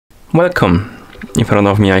Welcome! In front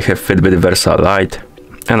of me I have Fitbit Versa Lite,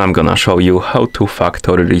 and I'm gonna show you how to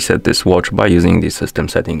factory reset this watch by using the system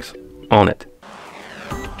settings on it.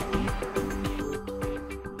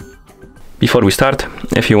 Before we start,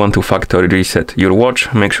 if you want to factory reset your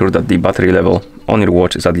watch, make sure that the battery level on your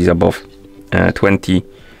watch is at least above 20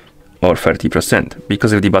 or 30%,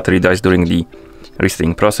 because if the battery dies during the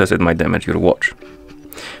resetting process, it might damage your watch.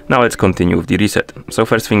 Now let's continue with the reset. So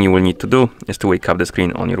first thing you will need to do is to wake up the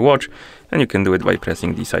screen on your watch, and you can do it by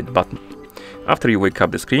pressing the side button. After you wake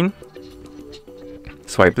up the screen,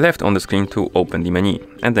 swipe left on the screen to open the menu,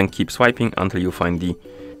 and then keep swiping until you find the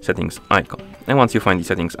settings icon. And once you find the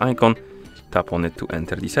settings icon, tap on it to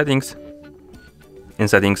enter the settings. In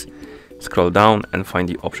settings, scroll down and find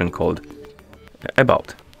the option called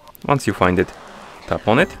About. Once you find it, tap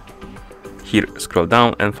on it. Here, scroll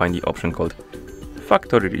down and find the option called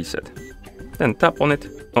Factory Reset. Then tap on it.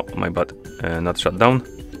 Oh, my bad, not shut down.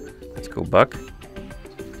 Let's go back.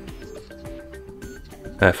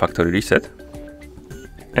 Factory Reset.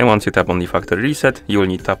 And once you tap on the Factory Reset, you will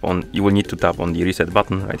need to tap on the Reset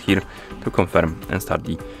button right here to confirm and start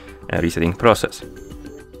the resetting process.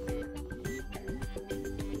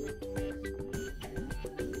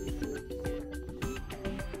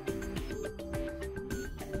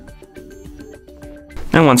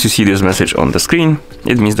 And once you see this message on the screen,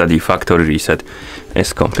 it means that the factory reset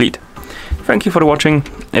is complete. Thank you for watching.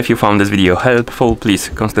 If you found this video helpful, please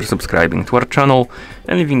consider subscribing to our channel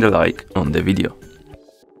and leaving the like on the video.